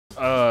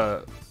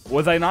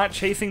Was I not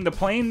chasing the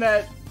plane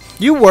that...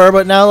 You were,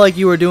 but now like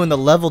you were doing the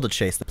level to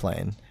chase the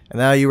plane. And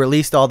now you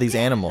released all these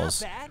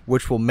animals,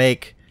 which will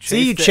make...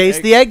 See, you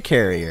chased the egg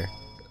carrier.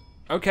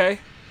 Okay.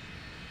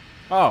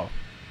 Oh.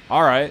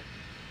 Alright.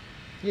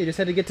 Yeah, you just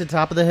had to get to the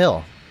top of the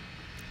hill.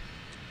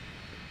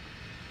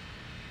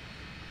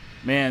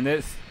 Man,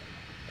 it's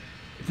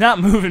not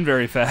moving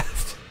very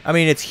fast. I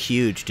mean, it's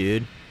huge,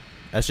 dude.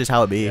 That's just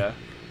how it be. Yeah.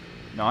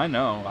 No, I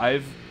know.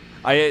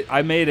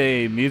 I made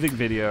a music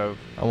video.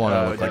 I want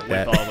to look like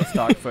that. With all the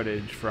stock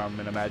footage from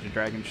an Imagine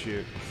Dragons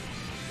shoot,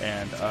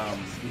 and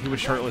he was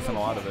shirtless in a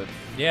lot of it.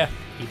 Yeah,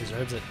 he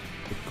deserves it.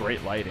 With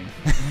great lighting.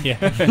 Yeah.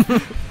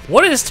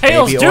 What is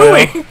Tails Baby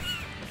doing?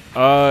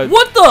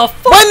 What the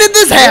fuck? When did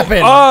this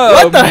happen?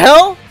 What the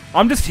hell?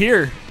 I'm just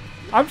here.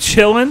 I'm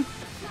chilling.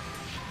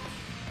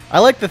 I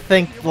like to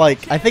think,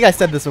 like, I think I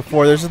said this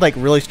before, there's just, like,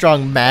 really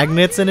strong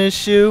magnets in his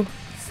shoe.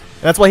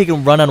 That's why he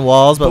can run on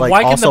walls, but like,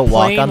 why can also the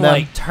walk plane, on them.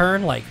 like,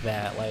 turn like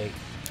that? Like,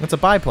 It's a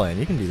biplane.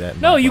 You can do that.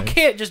 no, you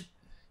can't just...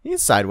 You can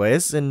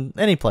sideways in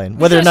any plane,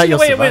 whether or not you'll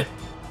survive.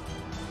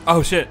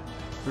 Oh, shit.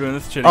 We're doing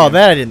this shit Oh, again.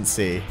 that I didn't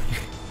see.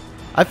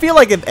 I feel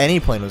like if any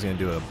plane was going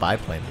to do it, a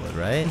biplane would,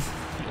 right?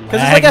 Because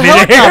it's like a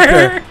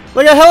helicopter.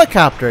 Like a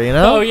helicopter, you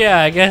know? Oh, yeah,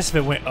 I guess if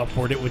it went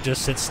upward, it would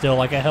just sit still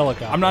like a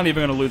helicopter. I'm not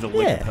even going to lose a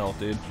lick Yeah. of health,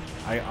 dude.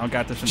 I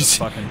got this in the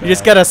fucking bag. You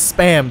just got to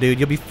spam, dude.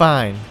 You'll be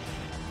fine.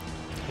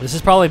 This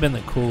has probably been the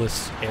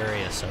coolest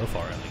area so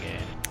far in the game.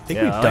 I think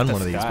Yeah, we've I done like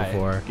one of the these sky.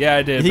 before. Yeah,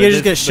 I did. You think you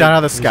just get shot out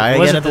of the sky again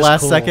wasn't at the this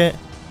last cool. second?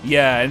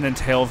 Yeah, and then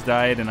Tails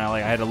died, and I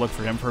had to look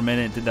for him for a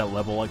minute. Did that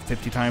level like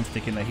 50 times,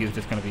 thinking that he was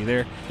just gonna be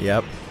there.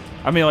 Yep.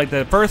 I mean, like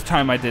the first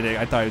time I did it,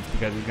 I thought it was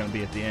because he was gonna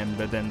be at the end,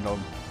 but then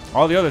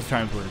all the other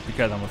times were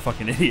because I'm a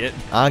fucking idiot.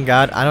 On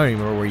God, I don't even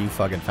remember where you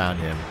fucking found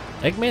him.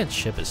 Eggman's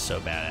ship is so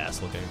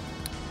badass looking.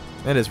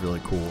 That is really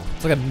cool.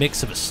 It's like a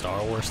mix of a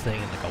Star Wars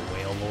thing and like a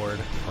Whale Lord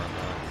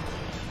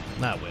from,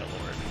 not Whale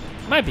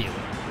Lord. Might be a Whale.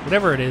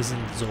 Whatever it is in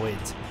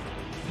Zoids.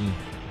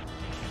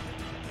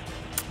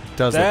 It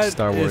does look That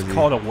Star Wars. is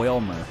called a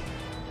Whalmer.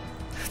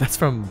 That's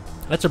from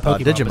That's her Pokemon.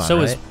 Digimon, but so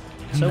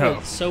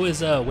right? so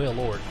is Whale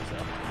Lord.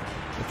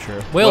 So.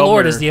 Sure. Whale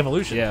Lord is the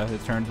evolution. Yeah,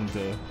 it turns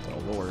into a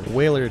lord.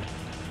 Wailord.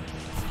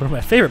 One of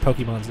my favorite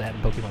Pokemons to have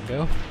in Pokemon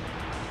Go.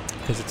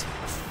 Because it's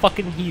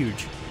fucking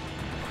huge.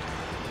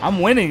 I'm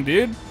winning,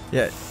 dude.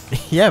 Yeah,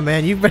 yeah,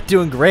 man, you've been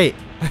doing great.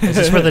 Is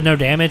this where the no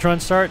damage run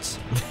starts?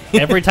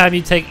 Every time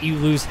you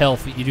lose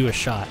health, you do a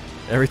shot.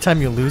 Every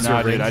time you lose Nah,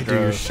 your dude, ring, I you do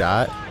your drove.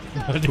 shot.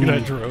 Dude, I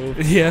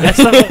drove. Yeah. That's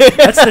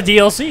the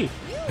DLC.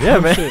 Yeah,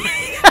 man.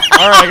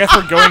 All right, I guess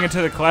we're going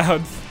into the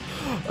clouds.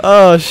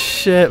 Oh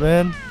shit,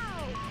 man.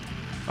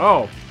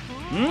 Oh.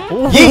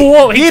 Whoa,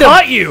 Yeet he him.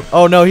 caught you.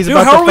 Oh no, he's Dude,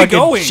 about how to are we fucking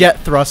going? jet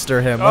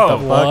thruster him. What Oh.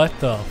 the fuck? What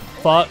the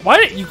fuck? Why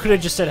didn't you could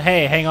have just said,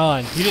 "Hey, hang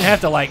on." You didn't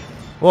have to like.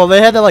 Well,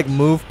 they had to like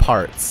move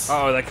parts.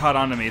 Oh, that caught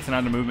on to me. So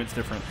now the movement's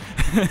different.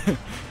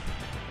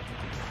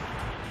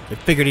 They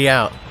figured it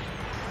out.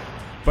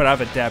 But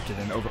I've adapted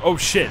and over. Oh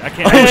shit! I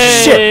can't. Oh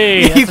Hey,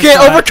 shit! that's You a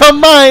can't shot. overcome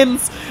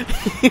mines.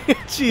 Hey,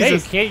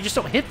 Jesus. you just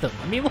don't hit them.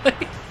 I mean,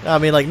 like. I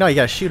mean, like, no, you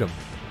gotta shoot him.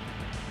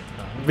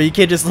 But you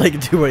can't just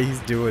like do what he's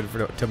doing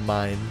to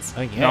mines.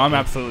 I mean, No, I'm yeah,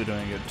 absolutely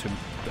doing it to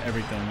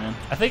everything, man.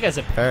 I think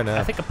Fair enough.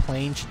 I think a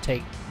plane should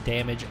take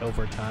damage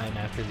over time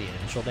after the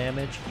initial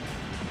damage.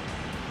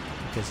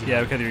 Because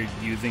Yeah, because you're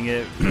using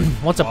it.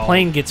 once a Oh.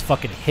 plane gets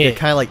fucking Yeah, hit,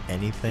 kind of like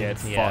anything. Yeah,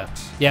 it's yeah,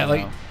 fucked. yeah, you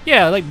like know?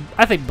 yeah, like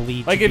I think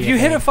bleed. Like should if be you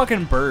hit a thing.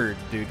 fucking bird,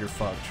 dude, you're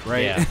fucked,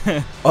 right?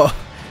 Yeah. Oh,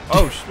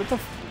 Oh, what the?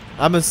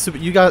 I'm a super.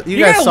 You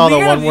guys saw the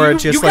one where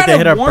it's just like they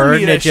hit a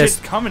bird and it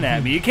just. coming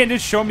at me. You can't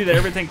just show me that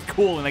everything's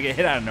cool and I get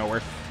hit out of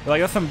nowhere.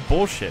 Like that's some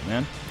bullshit,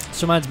 man.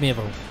 This reminds me of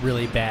a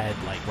really bad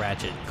like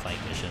Ratchet and Clank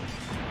mission.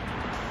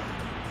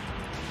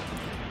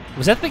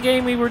 Was that the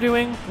game we were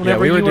doing? Yeah,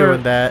 Whenever we were you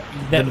doing that.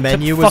 That The took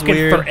menu was fucking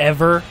weird.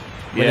 forever.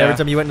 When every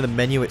time you went into the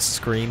menu, it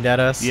screamed at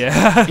us.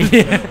 Yeah.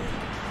 Yeah.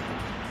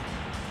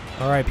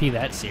 R.I.P.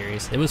 that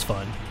series. It was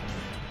fun.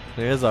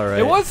 It is alright.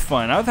 It was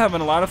fun. I was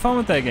having a lot of fun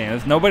with that game.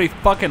 Nobody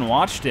fucking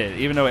watched it,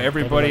 even though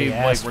everybody Everybody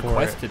like asked for it.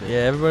 requested it. Yeah,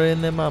 everybody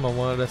and their mama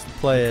wanted us to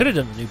play Could it.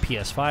 have done the new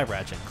PS5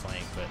 Ratchet and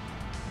Clank, but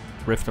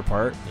Rift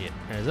Apart.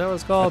 yeah. Is that what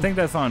it's I called? think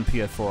that's on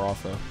PS4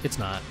 also. It's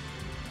not.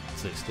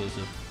 It's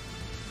exclusive.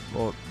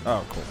 Well,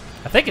 oh, cool.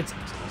 I think it's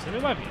exclusive.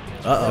 It might be.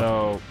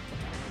 Uh-oh. So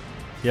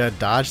Yeah,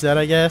 dodge that,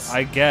 I guess.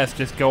 I guess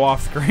just go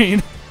off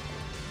screen.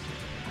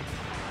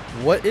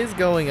 What is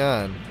going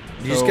on?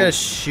 You just So- gotta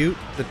shoot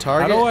the How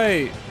target? do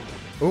I?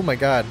 Oh my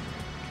god.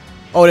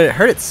 Oh, did it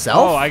hurt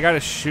itself? Oh, I gotta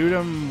shoot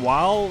him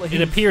while It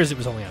he. appears it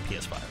was only on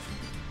PS5.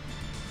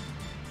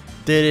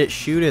 Did it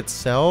shoot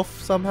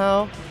itself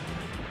somehow?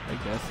 I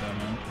guess so,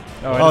 man.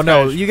 I Oh just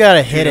no, gotta you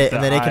gotta shoot hit up it, the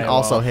and then it can eye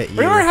also while- hit you.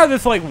 Remember how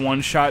this like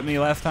one shot me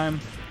last time?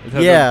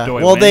 Yeah, Do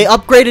I well, win? they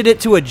upgraded it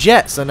to a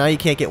jet, so now you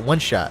can't get one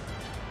shot.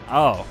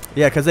 Oh,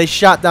 Yeah, because they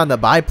shot down the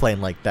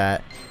biplane like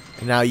that.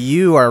 And now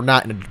you are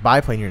not in a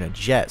biplane, you're in a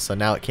jet, so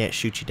now it can't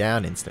shoot you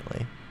down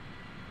instantly.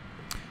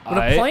 Would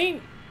a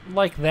plane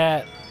like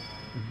that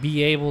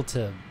be able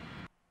to,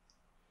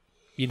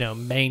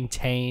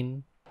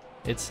 maintain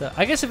It's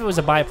I guess if it was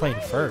a biplane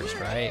first,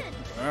 right?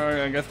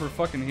 Alright, I guess we're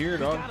fucking here,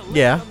 dog.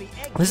 Yeah.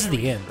 This is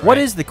the end. Right? What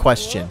is the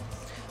question?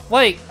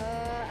 like?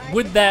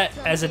 Would that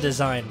as a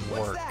design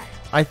work?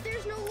 I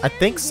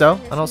think so.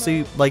 I don't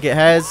see like it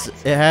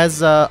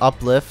has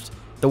uplift.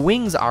 The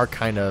wings are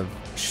kind of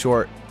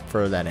short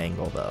for that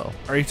angle though.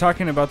 Are you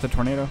talking about the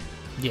tornado?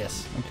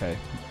 Yes. Okay.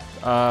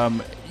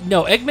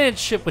 No, Eggman's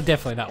ship would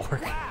definitely not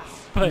work.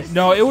 But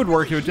No, it would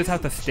work. It would just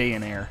have to stay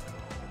in air.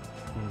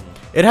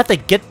 It'd have to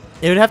get.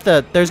 It would have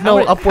to. There's How no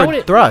would it- how upward would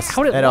it- thrust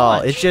how would it at all.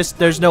 launch? It's just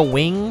there's no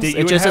wings. You It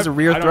would just has have- a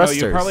rear I don't know,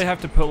 thrusters. you probably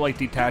have to put like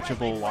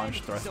detachable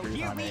launch thrusters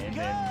on it, and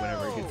then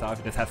whenever it gets off,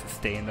 it just has to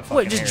stay in the fucking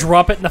what? Just air.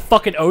 drop it in the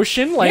fucking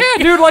ocean? Like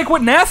Yeah, dude, like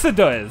what NASA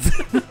does.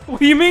 What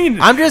do you mean?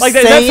 I'm just like,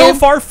 that's so saying-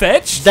 far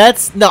fetched.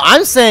 That's no.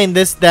 I'm saying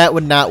that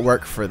would not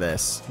work for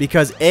this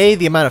because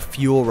the amount of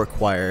fuel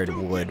required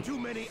would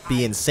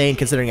be insane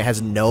considering it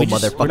has no We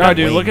just- motherfucking No,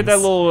 dude, wings. look at that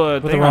little we're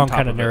thing the on wrong top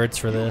kind of it. nerds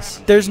for this.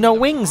 There's no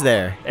wings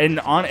there. And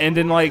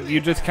then like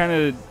you just kind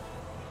of,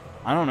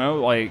 I don't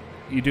know, like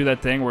you do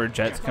that thing where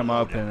jets come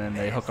up and then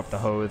they hook up the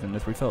hose and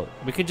just refill it.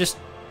 We could just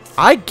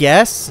I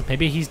guess.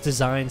 maybe he's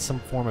designed some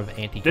form of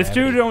anti-gravity.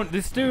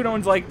 This dude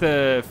owns like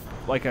a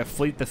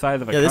fleet the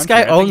size of a Yeah, this country.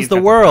 guy I think owns he's the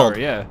got world.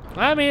 power, yeah.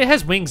 I mean, it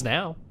has wings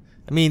now.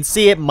 I mean,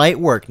 see, it might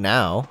work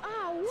now.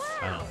 Oh,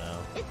 I wow. don't know.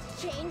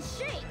 It's changed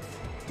shape.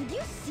 Did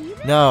you see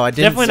that? No, I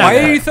didn't. Definitely see not Why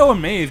that. are you so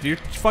amazed? You're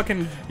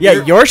fucking. Yeah,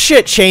 you're- your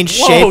shit changed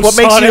Whoa, shape. What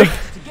Sonic. makes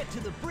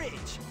you?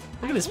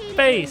 Look at his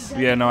face.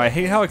 Yeah, no, I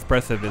hate how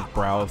expressive his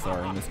brows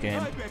are in this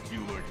game.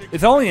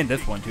 It's only in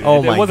this one too. Oh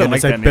it my wasn't goodness!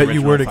 like that I in the bet you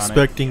original weren't Sonic.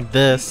 expecting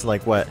this.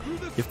 Like what?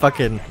 You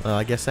fucking.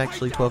 I guess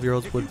actually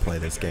 12-year-olds would play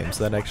this game,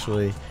 so that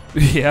actually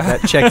Yeah.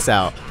 that checks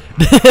out.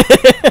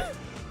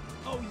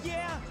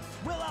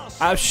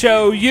 I'll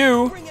show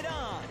you.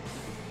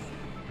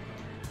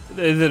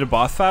 Is it a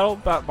boss battle?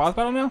 Boss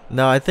battle now?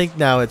 No, I think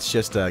now it's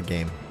just a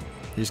game.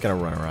 You just gotta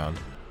run around.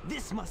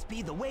 This must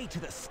be the way to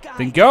the sky.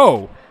 Then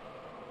go.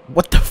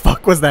 What the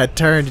fuck was that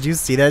turn? Did you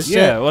see that shit?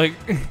 Yeah, like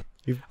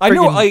You I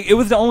know, friggin- like it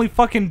was the only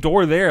fucking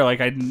door there. Like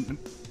you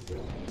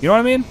know what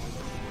I mean?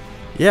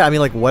 Yeah, I mean,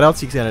 like, what else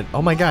he's gonna?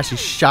 Oh my gosh, he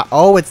shot.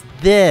 Oh, it's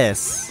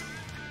this.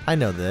 I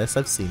know this.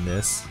 I've seen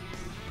this.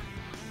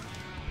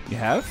 You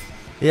have?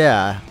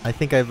 Yeah, I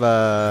think I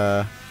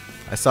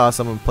saw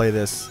someone play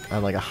this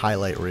on like a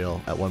highlight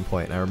reel at one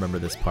point, and I remember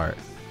this part.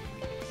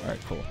 All right,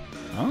 cool.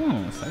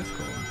 Oh, that's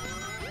cool.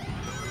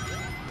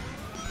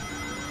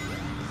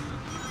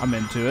 I'm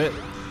into it.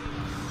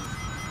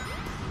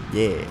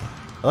 Yeah,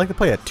 I like to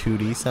play a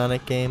 2D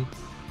Sonic game.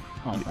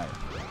 Oh, nice.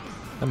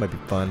 That might be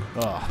fun.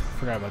 Oh,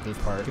 forgot about this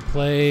part. You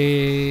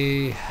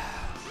play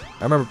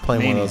I remember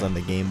playing one of those Mania. on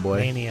the Game Boy.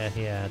 Mania.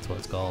 Yeah, that's what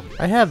it's called.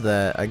 I have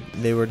that.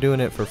 They were doing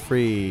it for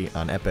free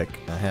on Epic.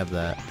 I have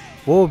that.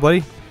 Whoa,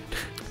 buddy.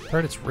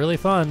 Heard it's really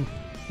fun.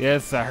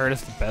 Yes, I heard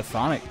it's the best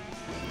Sonic.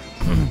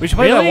 We should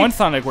play that Really? one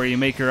Sonic where you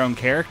make your own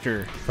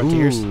character.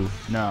 Frontiers. Ooh.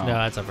 No. No,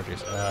 that's not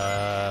Frontiers.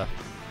 I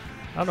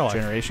don't know.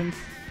 Generations?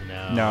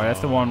 No. No,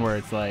 that's the one where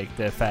it's like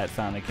the fat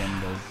Sonic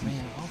and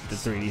the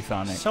 3D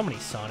Sonic. So many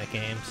Sonic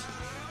games.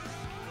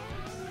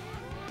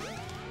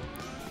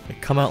 They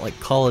come out like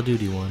Call of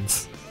Duty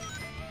ones.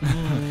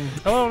 I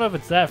don't know if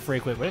it's that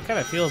frequent, but it kind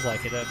of feels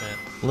like it, doesn't it?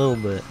 A little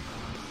bit.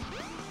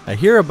 I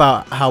hear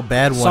about how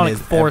bad one Sonic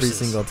is Forces.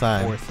 every single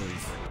time.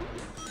 Forces.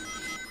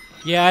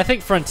 Yeah, I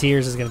think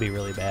Frontiers is going to be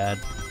really bad.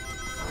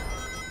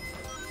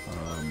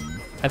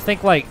 I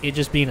think, like, it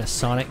just being a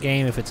Sonic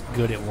game, if it's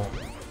good, it won't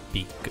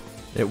be good.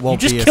 It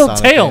won't you just be a killed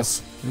Sonic game.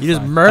 Tails! You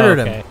just Fine. murdered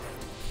Oh, okay. him.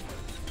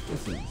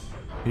 This is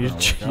You gonna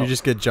just, work you out.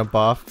 just get jump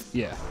off.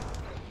 Yeah.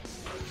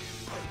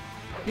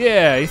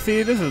 Yeah, you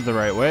see, this is the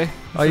right way.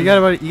 Oh, you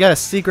got a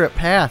secret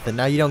path, and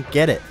now you don't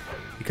get it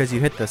because you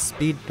hit the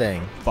speed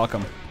thing. Fuck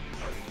 'em.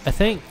 I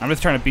think I'm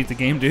just trying to beat the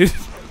game, dude.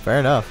 Fair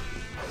enough.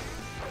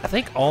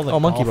 all the Oh,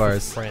 monkey Golf with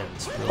bars.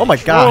 friends really Oh my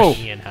showed gosh.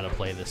 Ian how to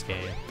play this game.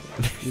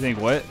 You think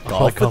what? Golf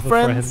All with the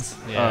friends?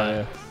 Yeah. Oh,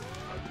 yeah.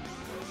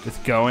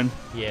 Just going.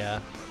 Yeah.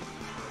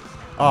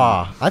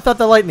 Aw, I thought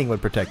the lightning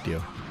would protect you.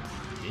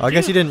 Did Oh, I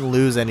guess you didn't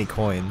lose any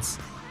coins.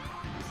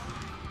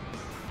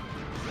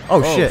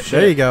 Oh, shit.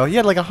 There shit. you go. You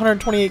had like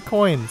 128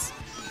 coins.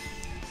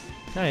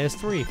 No, it's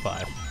 3,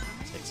 5,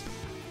 6.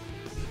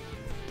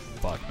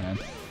 Fuck, man.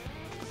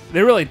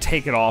 They really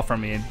take it all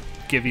from me and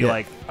give you Yeah.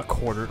 like a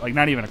quarter, like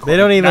not even a quarter. They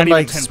don't even not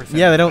like. 10%.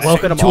 Yeah, they don't Welcome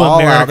spit them to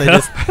all out. They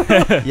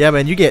America. just. Yeah,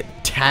 man, you get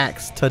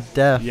taxed to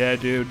death. Yeah,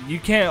 dude. You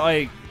can't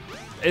like.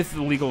 It's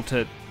illegal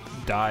to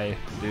die,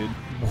 dude.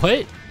 What?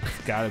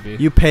 It's gotta be.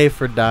 You pay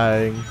for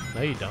dying.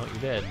 No, you don't.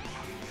 You're dead.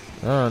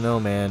 I don't know,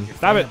 man.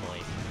 Stop it. Family.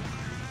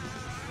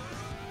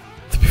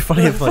 It'd be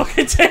funny if like.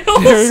 Fucking Here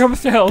Tails!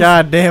 comes Tails.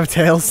 God damn,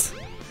 Tails.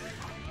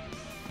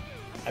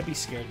 I'd be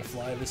scared to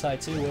fly this high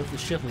too. What if the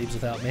ship leaves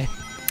without me?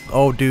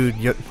 Oh,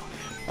 dude.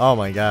 Oh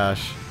my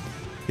gosh.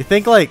 You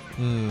think like.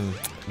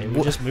 It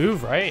would just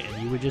move, right?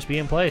 And you would just be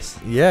in place.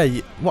 Yeah.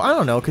 Well, I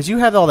don't know, because you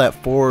have all that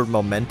forward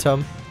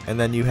momentum, and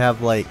then you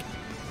have like.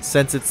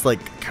 Since it's like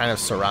kind of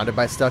surrounded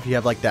by stuff, you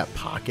have like that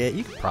pocket.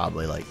 You could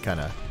probably like kind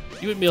of.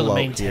 You wouldn't be able to Float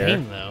maintain, here.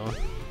 though.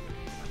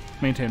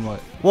 Maintain what?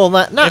 Well,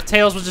 not If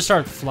Tails would just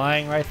start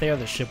flying right there,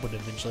 the ship would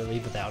eventually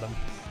leave without him.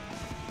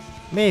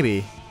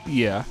 maybe.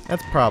 Yeah.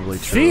 That's probably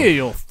true. See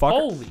you, fucker.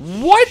 Holy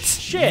What?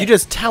 shit! You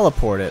just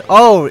teleported.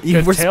 Oh, you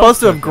Because were Tails supposed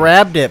to have took it.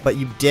 grabbed it, but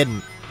you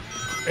didn't.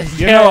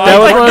 You Yeah, know, that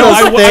was one of those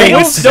I things.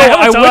 went to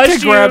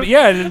Sabotaged grab. you.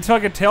 Yeah, and then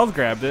fucking Tails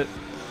grabbed it.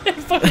 It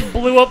fucking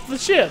blew up the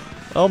ship.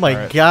 Oh my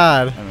Alright.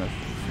 god.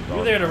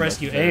 You're there to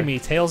rescue Amy.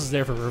 Tails is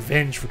there for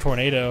revenge for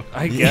Tornado.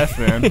 I guess,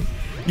 man.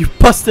 You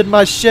busted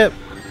my ship.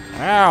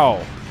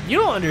 Ow. You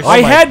don't I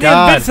understand. my had the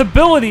God.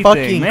 invincibility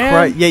Fucking thing, man.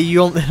 Christ. Yeah,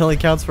 it only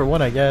counts for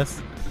one, I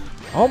guess.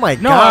 Oh my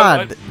No,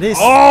 god. This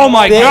Oh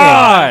my spitting.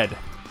 god.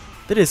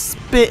 That is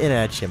spitting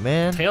at you,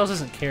 man. Tails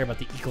doesn't care about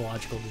the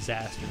ecological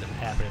disaster that would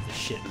happen if the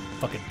shit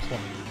fucking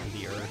plummeted into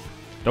the earth.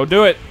 Don't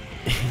do it.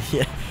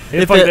 Yeah.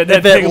 It's If like it, that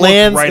if thing it looked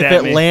lands, right if at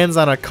it me. lands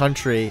on a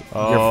country, you're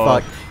Oh.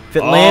 fucked. If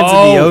it lands in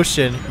the Oh.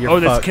 ocean, you're Oh,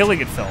 that's fucked.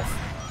 killing itself.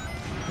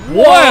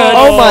 What?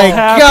 Oh is my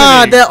happening?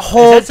 god, that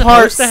whole that supposed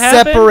part to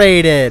happen?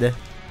 separated.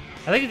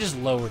 I think it just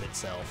lowered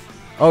itself.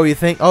 Oh, you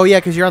think? Oh yeah,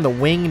 because you're on the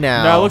wing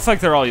now. No, it looks like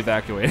they're all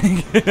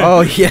evacuating.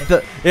 Oh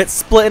yeah, it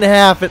split in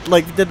half. It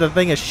like did the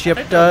thing a I ship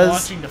think they're does.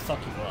 watching to fuck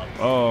you up.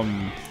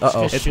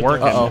 Uh-oh. Just It's shoot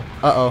working. their Uh ship.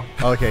 oh.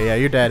 Okay, yeah,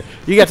 you're dead.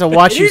 You got to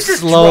watch It you is just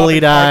slowly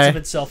dropping parts die. of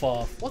itself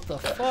off. What the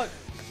fuck?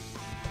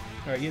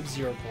 Alright, you have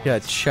 0 points. Yeah,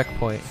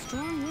 checkpoint.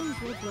 Strong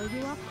winds will blow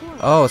you off course.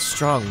 Oh,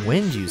 strong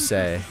wind, you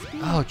say?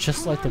 Oh,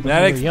 just like the when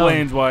That you were young.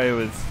 explains why it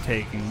was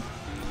taking.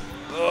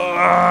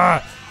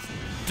 Ugh.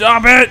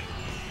 Stop it!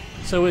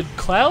 So would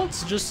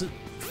clouds just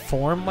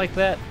form like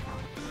that?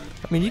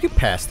 I mean, you could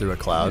pass through a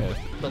cloud. Yeah.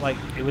 But like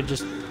it would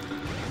just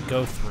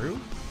go through?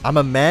 I'm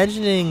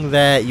imagining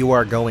that you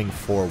are going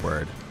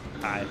forward.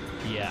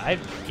 I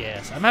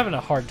guess. I'm having a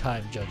hard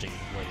time judging.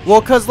 where this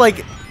Well,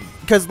 shit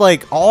cause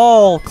like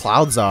all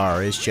clouds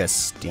are is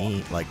just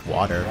steam, like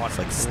water. It's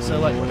like is. steam, So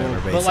like, whatever,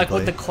 basically. but like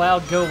would the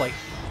cloud go like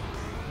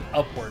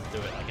upward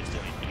through it like it's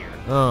doing here?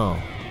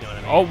 Oh, You know what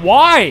I mean? Oh,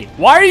 why?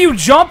 Why are you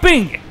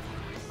jumping?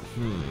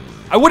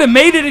 I would have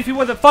made it if you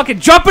wasn't fucking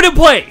jumping in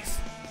place.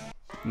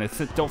 No,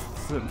 don't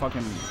sit and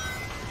fucking.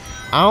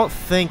 I don't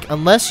think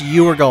unless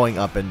you were going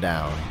up and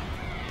down,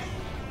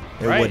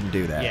 it Right? wouldn't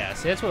do that. Yeah,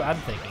 see, that's what I'm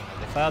thinking. Like,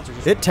 the clouds are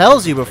just. It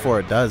tells you before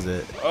it does it.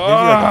 It gives you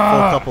like a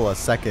full couple of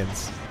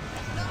seconds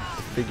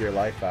to figure your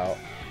life out.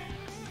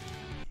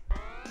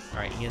 All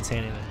right, Ian's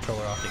handing the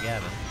controller off to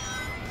Gavin.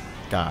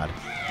 God,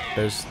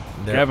 there's.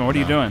 Gavin, what are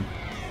you doing?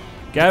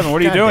 Gavin,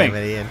 what are you God doing?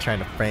 Damn it, Ian, trying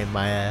to frame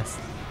my ass.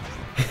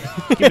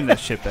 Give me that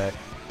shit back.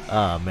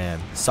 Oh man,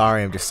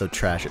 sorry, I'm just so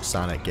trash at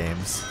Sonic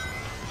games.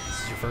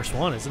 This is your first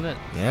one, isn't it?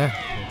 Yeah,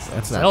 It's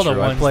that's the not Zelda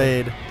true. I ones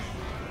played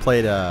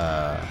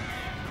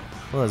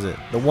what was it?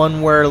 The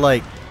one where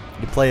like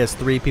you play as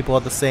 3 people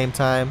at the same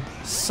time.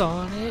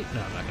 Sonic?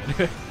 No, I'm not gonna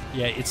do it.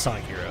 Yeah, it's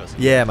Sonic Heroes.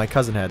 Yeah, my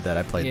cousin had that.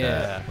 I played yeah,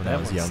 that when I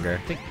was one's- younger.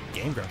 I think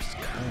Game Grumps is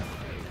current.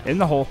 In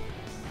the hole.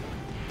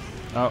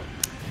 Oh,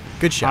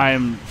 Good shot.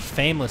 I'm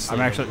Famously,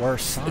 I'm actually the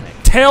worst Sonic.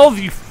 Tails,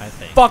 you I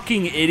think.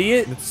 fucking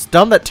idiot. It's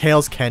dumb that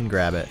Tails can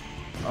grab it.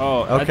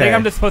 Oh, I Okay. think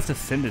I'm just supposed to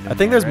send it. I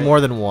think there's right? more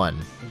than one,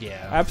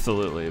 Yeah.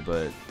 Absolutely,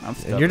 but I'm.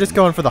 and you're just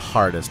going for the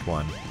hardest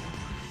one.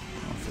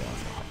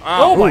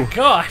 Oh my Ooh.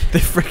 god! The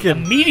A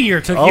freaking.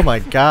 meteor took Oh you. my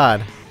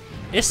god.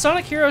 Is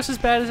Sonic Heroes as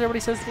bad as everybody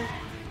says it is?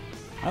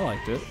 I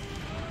liked it.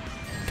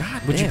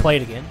 God. Would you damn. play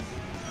it again?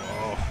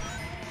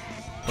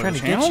 Trying to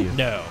the get channel? you. No.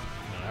 No,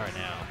 not right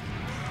now.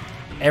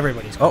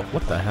 Everybody's Oh, going what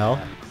to the play hell?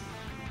 that.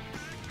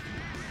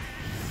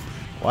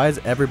 Why is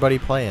everybody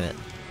playing it?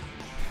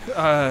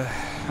 I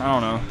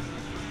don't know.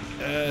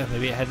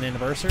 Maybe it had an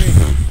anniversary?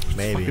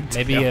 Maybe.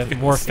 Maybe a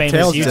more famous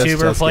Tails just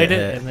YouTuber played get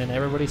it hit. and then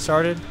everybody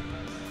started?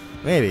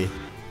 Maybe.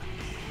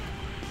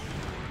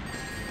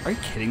 Are you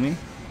kidding me?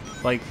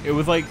 Like it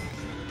was like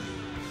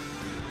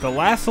the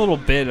last little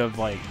bit of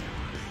like.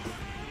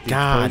 the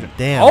God explosion.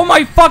 damn. Oh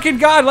my fucking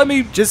god! Let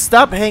me. Just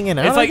stop hanging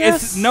out. It's like I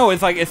it's guess? no.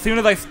 It's like as soon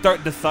as I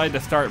decide to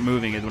start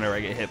moving is whenever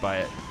I get hit by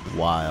it.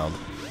 Wild.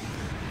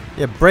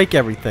 Yeah, break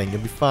everything.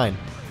 You'll be fine.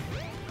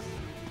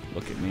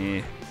 Look at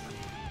me.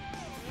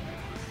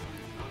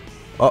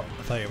 Oh.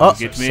 I thought you Oh. were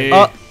Get so me.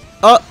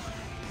 sick.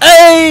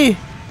 Hey!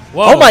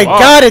 Whoa, Oh my whoa.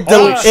 god! It,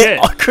 Holy it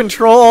shit.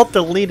 Control Alt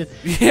deleted.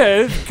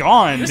 Yeah, it's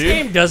gone, This dude.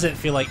 game doesn't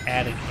feel like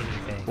adding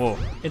anything. Whoa.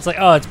 It's like,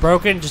 oh, it's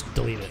broken, just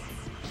delete it.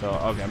 So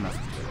okay, I'm not.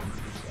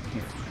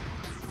 Here.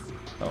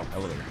 Oh,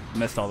 elevator.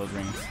 Missed all those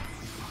rings.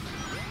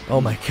 Oh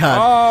my god.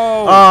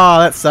 Oh. Oh,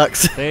 that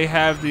sucks. They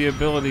have the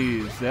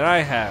abilities that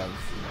I have.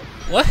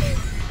 What?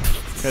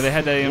 So they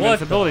had the What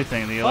invincibility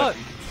thing. The fuck?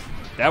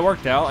 that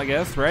worked out, I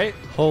guess, right?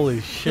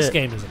 Holy shit. This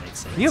game doesn't make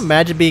sense. Can you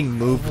imagine being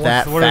moved What-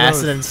 that what are fast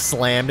those? and then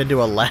slammed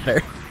into a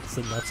ladder? It's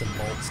the nuts and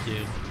bolts,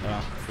 dude.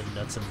 Oh. It's the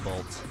nuts and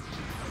bolts.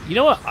 You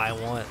know what I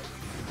want?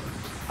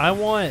 I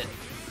want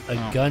a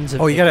Oh. Guns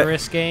of Oh, you gotta-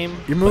 Icarus game.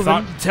 You're It's moving.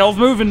 not- Tail's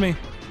moving me.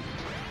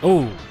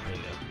 Oh, there you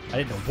go. I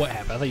didn't know what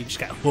happened. I thought you just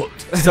got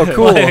hooked. So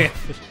cool. Like,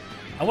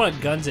 I want a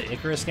Guns of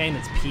Icarus game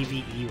that's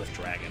PvE with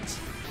dragons.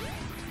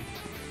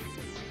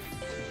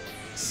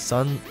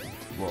 Sun.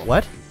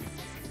 What?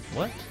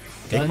 What?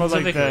 Some of, Guns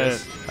of like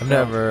Icarus. I've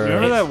never.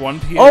 Remember that one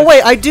PS? Oh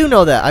wait, I do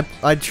know that.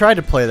 I tried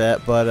to play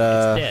that, but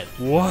Dead.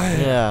 What?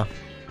 yeah,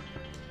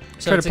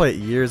 So tried it's to play it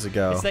years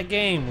ago. It's that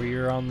game where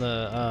you're on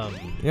the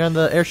You're on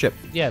the airship.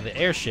 yeah, the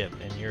airship,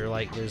 and you're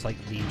like, there's like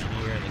the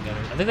engineer and the gunner.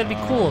 I think that'd be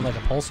cool in like a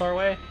Pulsar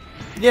way,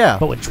 Yeah.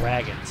 but with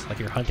dragons. Like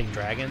you're hunting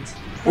dragons.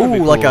 Ooh, That'd be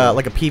like a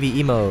cool.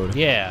 PvE mode.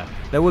 Yeah.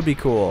 That would be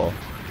cool.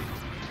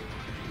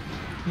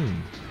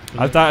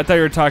 I thought you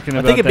were talking I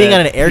about. think it being that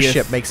on an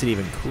airship PS makes it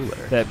even cooler.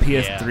 that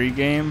PS3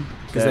 game.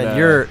 Because that,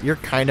 then you're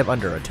kind of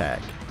under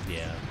attack.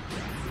 Yeah.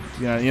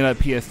 you know that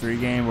PS3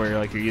 game where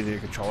like you're either a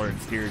controller and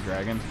steer a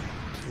dragon.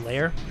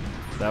 Lair.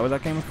 Is that what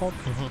that game was called?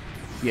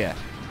 Yeah.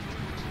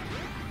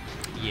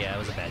 Yeah, it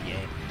was a bad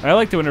game. I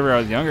liked it whenever I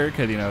was younger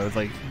because you know it was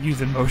like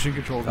using motion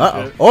controls. And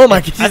Uh-oh. shit. Oh my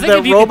I god, think that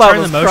if you robot could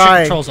turn was the motion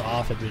crying. controls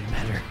off, it'd be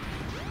better.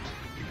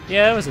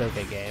 Yeah, it was an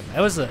okay game.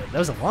 That was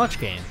a launch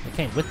game. It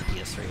came with the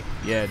PS3.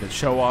 Yeah, to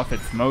show off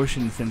its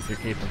motion sensor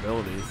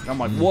capabilities. I'm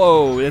like,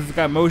 whoa, this has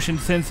got motion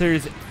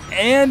sensors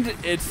and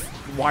it's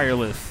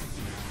wireless.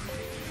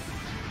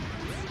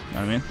 You know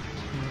what I mean?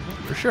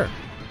 For sure.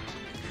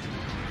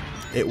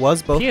 It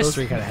was both those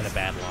PS3 kind of things. had a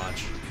bad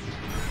launch.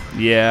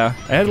 Yeah,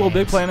 I had Little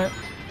Big Games. Planet.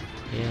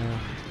 Yeah.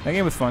 That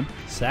game was fun.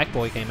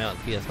 Sackboy came out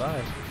with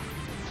PS5.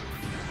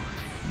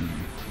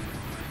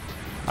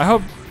 I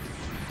hope.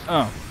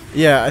 Oh,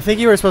 Yeah, I think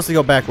you were supposed to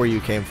go back where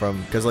you came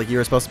from, because like you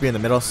were supposed to be in the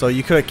middle, so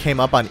you could have came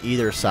up on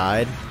either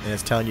side, and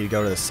it's telling you to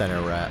go to the center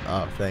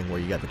thing where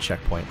you got the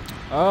checkpoint.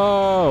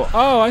 oh,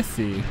 I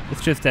see.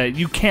 It's just that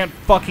you can't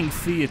fucking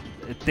see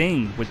a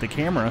thing with the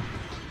camera.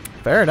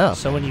 Fair enough.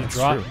 So when you That's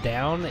drop true.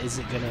 down, is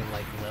it gonna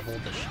like level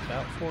the ship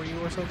out for you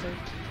or something?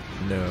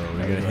 No, you're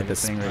Maybe gonna like hit a the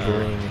thing spring.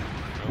 right here.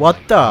 What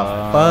the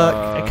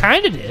fuck? It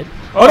kind of did.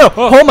 Oh no!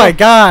 Oh my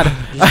god!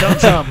 Just don't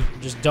jump.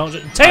 Just don't.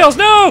 Tails,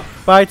 no!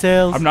 Bye,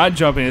 Tails. I'm not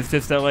jumping. It's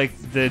just that like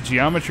the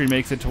geometry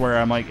makes it to where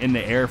I'm like in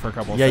the air for a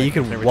couple. Yeah, you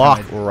seconds can every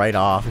walk time right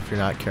off if you're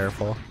not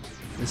careful.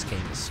 This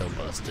game is so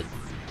busted.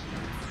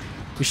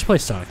 We should play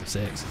Sonic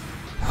 06.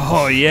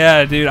 Oh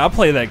yeah, dude, I'll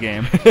play that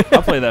game.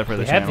 I'll play that for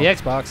the We have channel.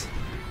 the Xbox.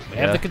 We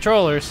have Yeah. the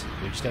controllers.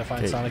 We just gotta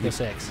find Okay, Sonic you-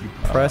 06.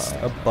 Press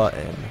a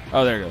button.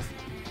 Oh, there it goes.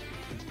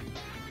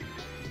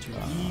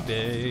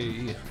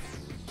 eBay.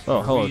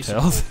 Oh, hello, Reason.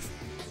 Tails.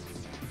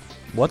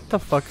 What the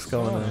fuck's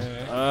going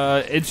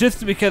on? It's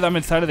just because I'm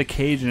inside of the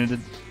cage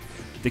and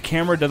the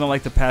camera doesn't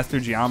like to pass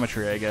through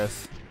geometry, I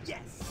guess.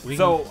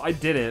 So I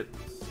did it.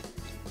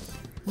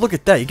 Look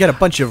at that! You got a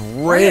bunch of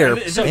rare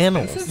it's so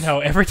panels. expensive. No,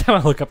 every time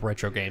I look up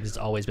retro games, it's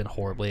always been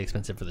horribly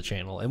expensive for the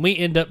channel, and we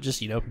end up just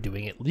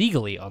doing it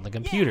legally on the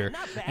computer.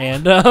 not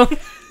bad. And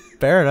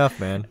Fair enough,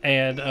 man.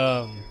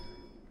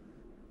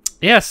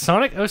 yeah,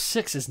 Sonic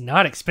 06 is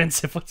not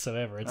expensive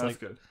whatsoever. It's That's like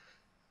good.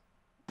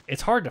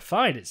 it's hard to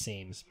find, it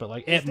seems, but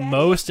like at that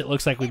most it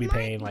looks like we'd be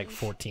paying like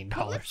 $14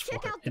 let's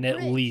check for it, out the and at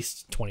bridge.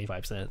 least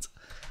 25 cents.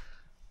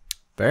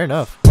 Fair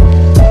enough.